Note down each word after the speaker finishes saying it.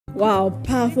Wow,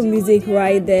 powerful music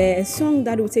right there. A song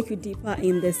that will take you deeper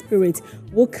in the spirit.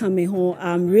 Welcome home.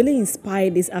 I'm really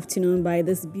inspired this afternoon by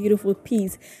this beautiful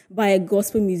piece by a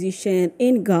gospel musician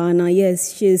in Ghana.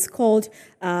 Yes, she's called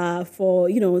for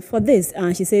this.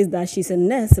 And she says that she's a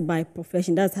nurse by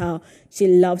profession. That's how she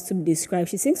loves to be described.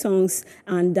 She sings songs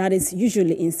and that is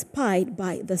usually inspired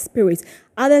by the spirit.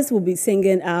 Others will be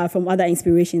singing from other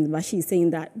inspirations, but she's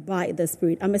saying that by the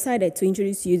spirit. I'm excited to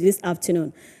introduce you this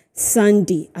afternoon.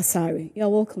 Sandy ASARE. You're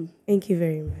welcome. Thank you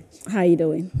very much. How are you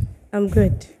doing? I'm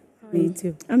good. How are you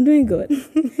too? I'm doing good.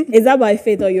 Is that by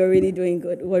faith or you're really doing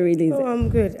good? What really is it? I'm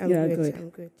good. I'm You're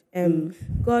good. I'm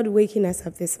good. God waking us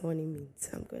up this morning means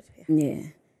I'm good. Yeah.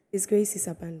 His grace is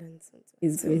abundant.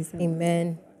 His grace.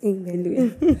 Amen.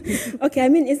 Amen. Okay, I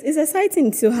mean, it's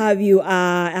exciting to have you.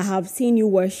 I have seen you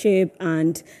worship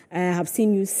and I have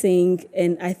seen you sing,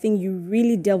 and I think you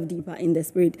really delve deeper in the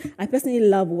spirit. I personally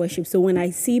love worship, so when I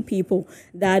see people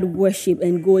that worship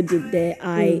and go deep there,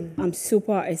 I am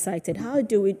super excited. How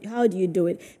do you do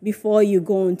it before you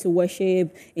go on to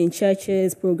worship in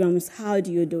churches, programs? How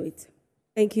do you do it?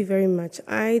 Thank you very much.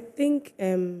 I think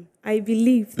I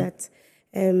believe that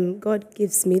God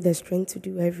gives me the strength to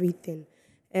do everything.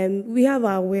 We have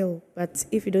our will, but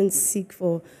if you don't seek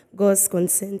for God's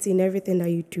consent in everything that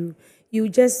you do, you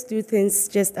just do things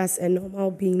just as a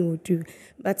normal being would do.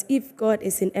 But if God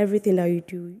is in everything that you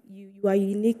do, you are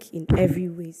unique in every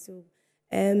way. So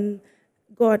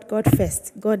God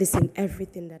first. God is in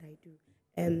everything that I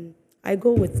do. I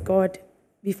go with God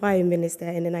before I minister,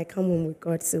 and then I come home with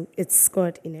God. So it's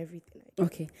God in everything I do.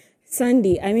 Okay.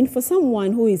 Sandy, I mean, for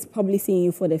someone who is probably seeing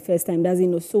you for the first time, doesn't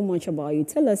know so much about you,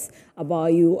 tell us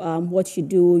about you, what you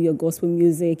do, your gospel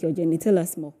music, your journey. Tell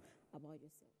us more about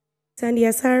yourself. Sandy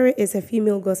ASARE is a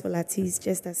female gospel artist,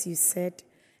 just as you said.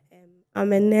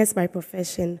 I'm a nurse by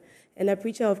profession and a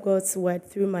preacher of God's word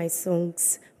through my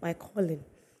songs, my calling.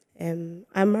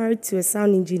 I'm married to a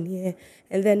sound engineer,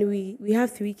 and then we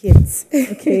have 3 kids.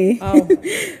 Okay. Wow.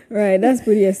 Right, that's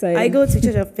pretty exciting. I go to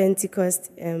Church of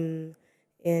Pentecost.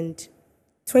 And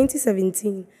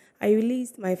 2017, I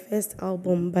released my first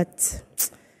album, but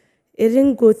it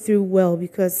didn't go through well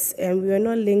because we were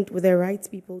not linked with the right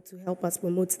people to help us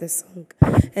promote the song.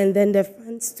 And then the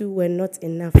funds too were not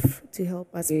enough to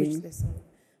help us push the song.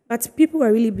 But people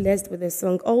were really blessed with the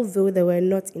song, although there were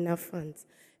not enough funds.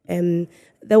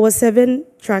 There were 7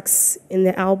 tracks in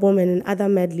the album and in other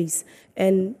medleys.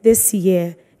 And this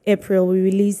year, April, we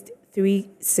released 3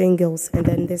 singles and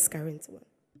then this current one.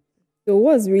 So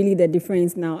what's really the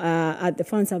difference now? Are the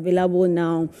funds available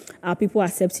now? Are people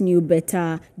accepting you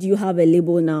better? Do you have a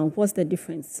label now? What's the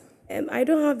difference? I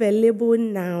don't have a label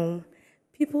now.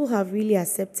 People have really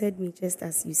accepted me, just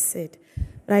as you said.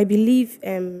 But I believe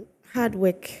hard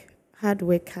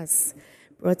work has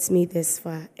brought me this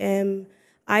far.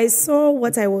 I saw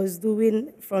what I was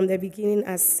doing from the beginning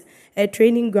as a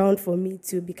training ground for me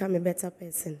to become a better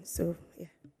person. So, yeah.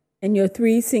 And your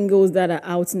 3 singles that are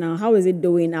out now, how is it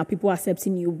doing? Are people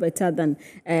accepting you better than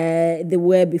they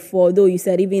were before? Though you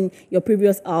said even your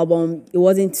previous album, it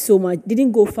wasn't so much,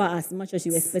 didn't go far as much as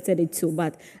you expected it to.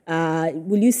 But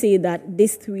will you say that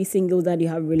these 3 singles that you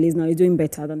have released now is doing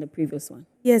better than the previous one?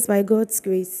 Yes, by God's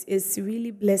grace, it's really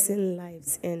blessing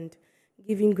lives and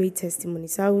giving great testimony.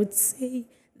 So I would say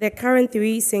the current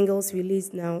 3 singles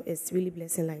released now is really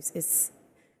blessing lives.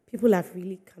 People have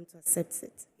really come to accept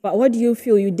it. But what do you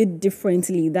feel you did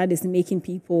differently that is making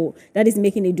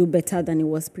it do better than it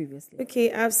was previously?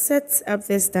 Okay, I've set up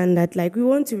the standard. Like, we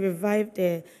want to revive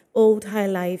the old high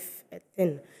life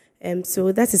thing.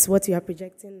 So that is what we are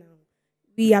projecting now.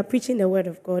 We are preaching the word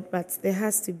of God, but there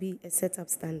has to be a set up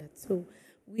standard. So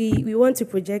we want to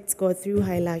project God through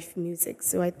high life music.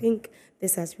 So I think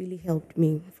this has really helped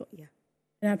me.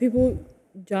 And are people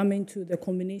jamming to the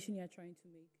combination you're trying to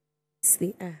make? Yes,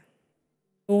 they are.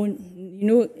 You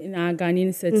know, in our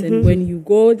Ghanaian setting, when you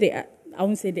go, I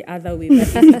won't say the other way,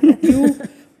 but if you do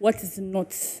what is not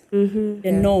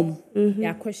the norm,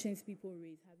 there are questions people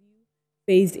raise. Have you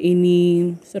faced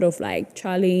any sort of like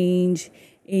challenge,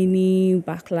 any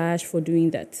backlash for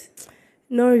doing that?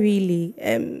 Not really.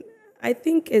 I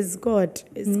think it's God.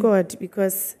 It's God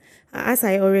because, as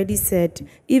I already said,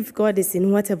 if God is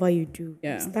in whatever you do,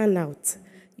 you stand out.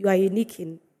 You are unique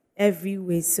in every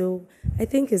way. So I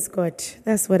think it's God.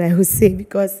 That's what I would say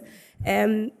because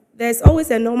there's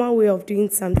always a normal way of doing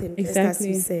something, just as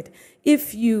you said.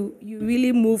 If you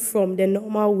really move from the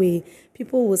normal way,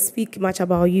 people will speak much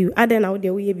about you. Other than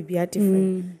the way you be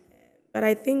different. But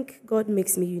I think God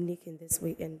makes me unique in this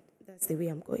way, and that's the way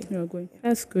I'm going. You're going.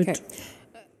 That's good. Okay.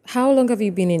 How long have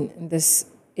you been in this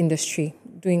industry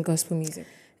doing gospel music?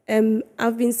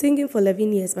 I've been singing for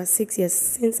 11 years, but 6 years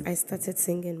since I started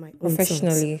singing my own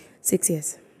Professionally? songs. 6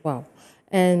 years. Wow.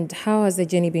 And how has the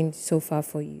journey been so far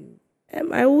for you?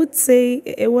 I would say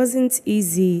it wasn't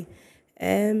easy.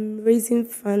 Raising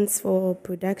funds for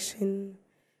production,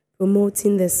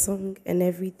 promoting the song and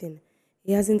everything.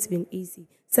 It hasn't been easy.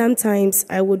 Sometimes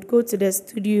I would go to the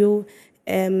studio,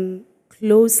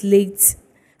 close late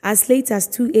as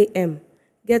 2 a.m.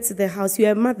 Get to the house.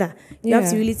 You're a mother. You have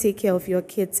to really take care of your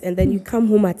kids. And then you come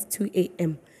home at 2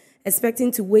 a.m.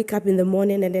 expecting to wake up in the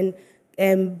morning and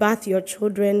then bath your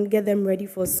children, get them ready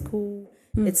for school.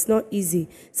 It's not easy.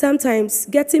 Sometimes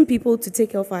getting people to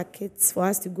take care of our kids for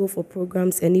us to go for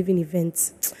programs and even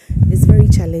events is very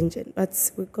challenging.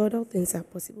 But with God, all things are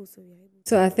possible.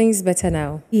 So are things better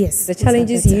now? Yes. The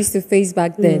challenges you used to face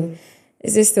back then,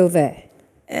 is it still there?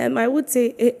 I would say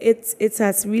it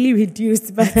has really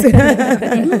reduced, but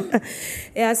it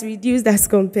has reduced as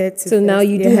compared to. So now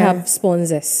you do have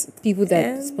sponsors, people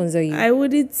that sponsor you. I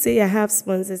wouldn't say I have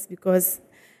sponsors because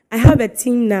I have a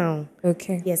team now.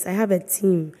 Okay. Yes, I have a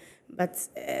team, but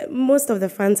most of the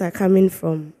funds are coming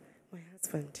from my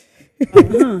husband.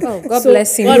 Oh, God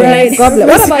bless him. God bless. God bless.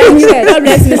 What about your church? God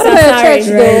bless Mr. What about your Asare. church,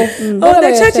 though? Oh,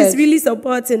 the church is really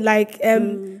supporting, like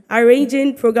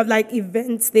arranging programs, like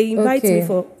events. They invite me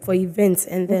for events,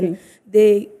 and then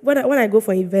when I go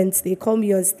for events, they call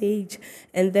me on stage,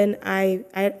 and then I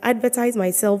advertise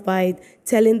myself by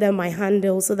telling them my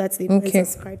handle so that they can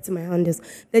subscribe to my handles.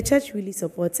 The church really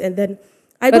supports, and then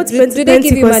I go to do they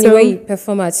give you money when you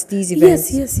perform at these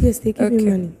events? Yes, they give me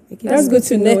money. That's good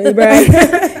to know, Ibrahim.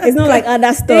 It's not like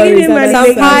other stories.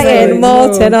 Some pie and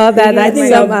malt and all that. I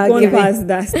think some I've are gone giving. past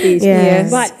that stage.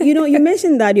 Yes. But, you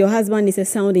mentioned that your husband is a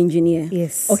sound engineer.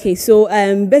 Yes. Okay, so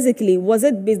basically, was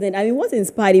it business? I mean, what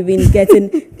inspired even getting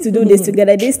to do this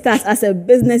together? This starts as a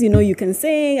business, you can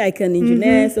sing, I can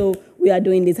engineer, so we are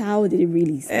doing this. How did it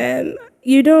really start?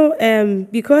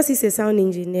 Because he's a sound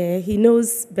engineer, he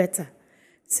knows better.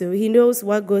 So he knows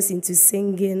what goes into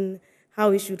singing,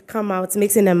 how it should come out,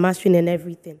 mixing and mastering and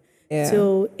everything. Yeah.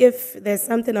 So if there's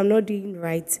something I'm not doing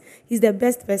right, he's the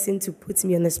best person to put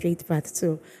me on the straight path.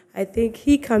 So I think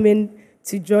he coming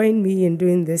to join me in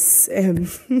doing this. Wow.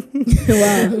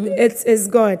 It's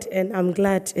God, and I'm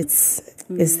glad it's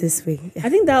this way. Yeah. I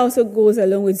think that also goes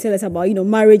along with tell us about,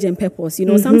 marriage and purpose.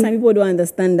 Sometimes people don't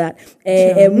understand that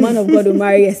a man of God will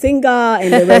marry a singer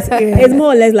and the rest. It's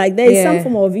more or less like there is some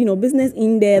form of, business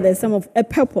in there. There's some of a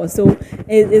purpose. So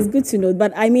it's good to know.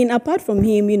 But I mean, apart from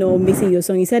him, mixing your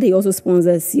song, he said he also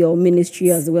sponsors your ministry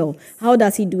as well. How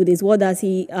does he do this? What does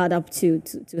he add up to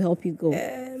help you go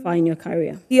far in your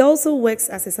career? He also works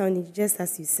as a sound engineer, just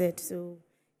as you said. So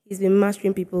he's been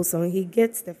mastering people's songs. He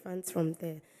gets the funds from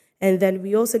there. And then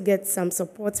we also get some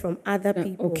support from other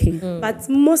people. Okay. But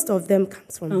most of them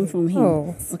comes from him.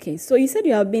 Oh. Okay. So you said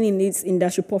you have been in this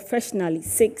industry professionally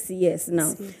 6 years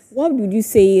now. Yes. What would you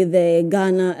say the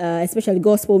Ghana, especially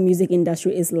gospel music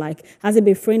industry is like? Has it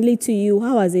been friendly to you?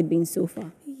 How has it been so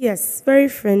far? Yes, very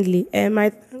friendly. I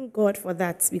thank God for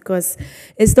that because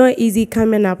it's not easy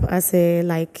coming up as a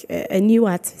new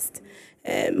artist.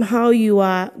 How you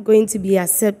are going to be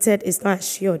accepted is not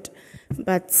assured.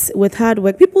 But with hard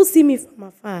work, people see me from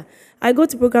afar. I go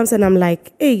to programs and I'm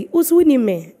like, hey, who's winning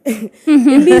me?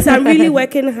 It means I'm really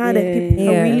working hard and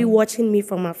people are really watching me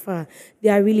from afar. They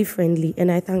are really friendly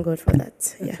and I thank God for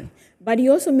that. Okay. Yeah. But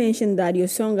you also mentioned that your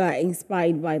songs are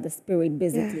inspired by the Spirit,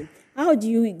 basically. Yeah. How do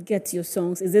you get your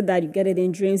songs? Is it that you get it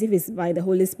in dreams? If it's by the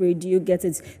Holy Spirit, do you get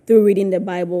it through reading the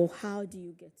Bible? How do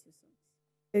you get your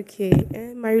songs?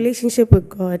 Okay, my relationship with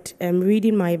God,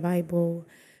 reading my Bible,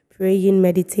 praying,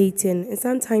 meditating, and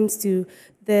sometimes to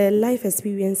the life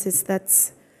experiences that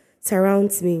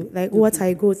surrounds me, like what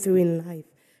I go through in life.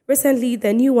 Recently,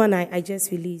 the new one I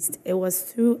just released, it was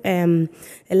through a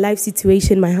life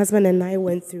situation my husband and I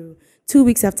went through 2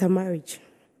 weeks after marriage.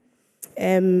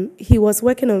 He was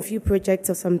working on a few projects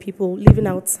of some people living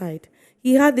outside.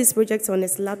 He had this project on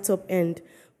his laptop and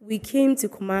we came to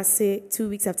Kumasi 2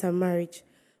 weeks after marriage,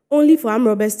 only for armed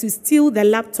robbers to steal the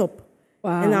laptop.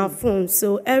 Wow. And our phone.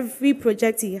 So every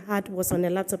project he had was on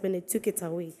a laptop and they took it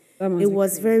away. It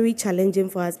was very challenging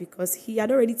for us because he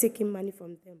had already taken money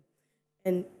from them.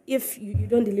 And if you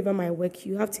don't deliver my work,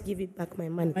 you have to give it back my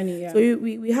money. So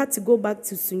we had to go back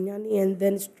to Sunyani and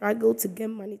then struggle to get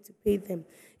money to pay them.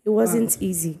 It wasn't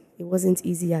easy. It wasn't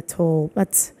easy at all.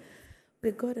 But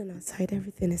with God on our side,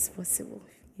 everything is possible.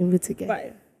 We're together.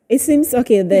 But It seems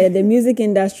okay. The music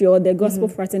industry or the gospel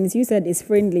fraternity, you said, is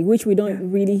friendly, which we don't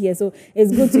really hear. So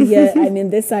it's good to hear. I mean,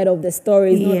 this side of the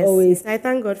story is not always. Yes, I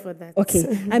thank God for that. Okay,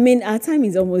 I mean, our time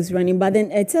is almost running, but then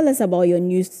tell us about your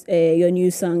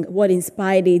new song. What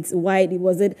inspired it? Why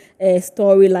was it a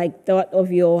story like that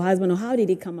of your husband, or how did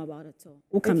it come about at all?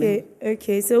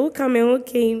 Okay. So Ukame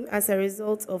came as a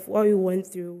result of what we went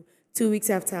through 2 weeks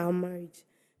after our marriage.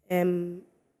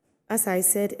 As I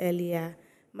said earlier,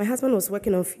 my husband was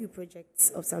working on a few projects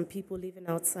of some people living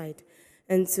outside.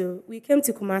 And so we came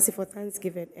to Kumasi for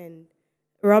Thanksgiving, and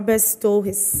robbers stole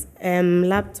his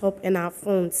laptop and our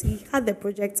phones. He had the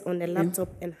project on the laptop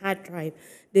and hard drive.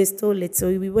 They stole it. So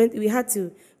we had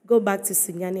to go back to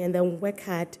Sunyani and then work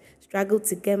hard, struggle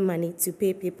to get money to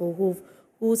pay people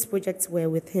whose projects were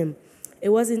with him. It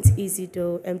wasn't easy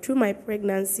though. And through my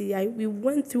pregnancy, we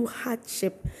went through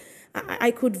hardship.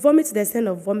 I could vomit to the extent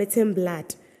of vomiting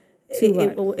blood.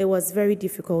 It was very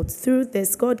difficult. Through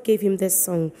this, God gave him this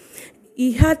song.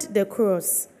 He had the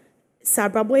chorus.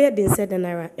 Sabraboya din said an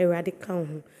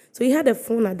eradical. So he had a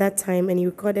phone at that time and he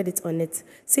recorded it on it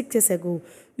 6 years ago.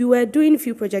 We were doing a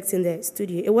few projects in the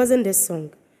studio. It wasn't this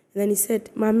song. And then he said,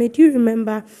 Mame, do you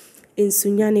remember in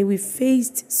Sunyani, we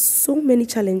faced so many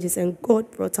challenges and God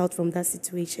brought out from that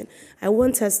situation. I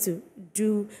want us to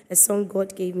do a song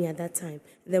God gave me at that time,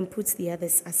 then put the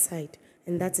others aside.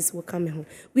 And that is what coming home.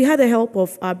 We had the help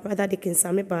of our brother Dikin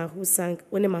Samiba, who sang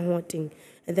When Am I Haunting,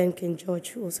 and then King George,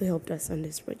 who also helped us on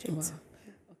this project. Wow.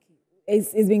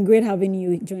 It's been great having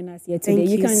you join us here today. Thank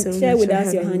you you can so share much with for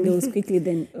us your having me. handles quickly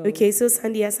then. Okay, so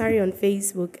Sandy ASARE on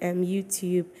Facebook,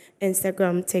 YouTube,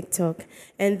 Instagram, TikTok.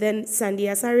 And then Sandy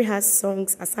ASARE has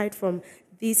songs aside from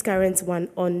these current one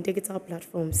on digital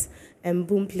platforms.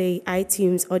 Boomplay,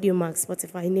 iTunes, AudioMax,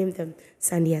 Spotify, name them.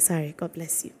 Sandy ASARE. God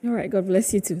bless you. All right, God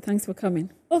bless you too. Thanks for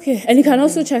coming. Okay, and you can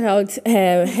also check out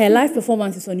her live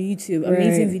performances on YouTube.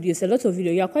 Amazing videos, a lot of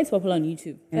videos. You are quite popular on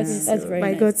YouTube. That's very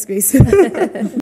By nice. God's grace.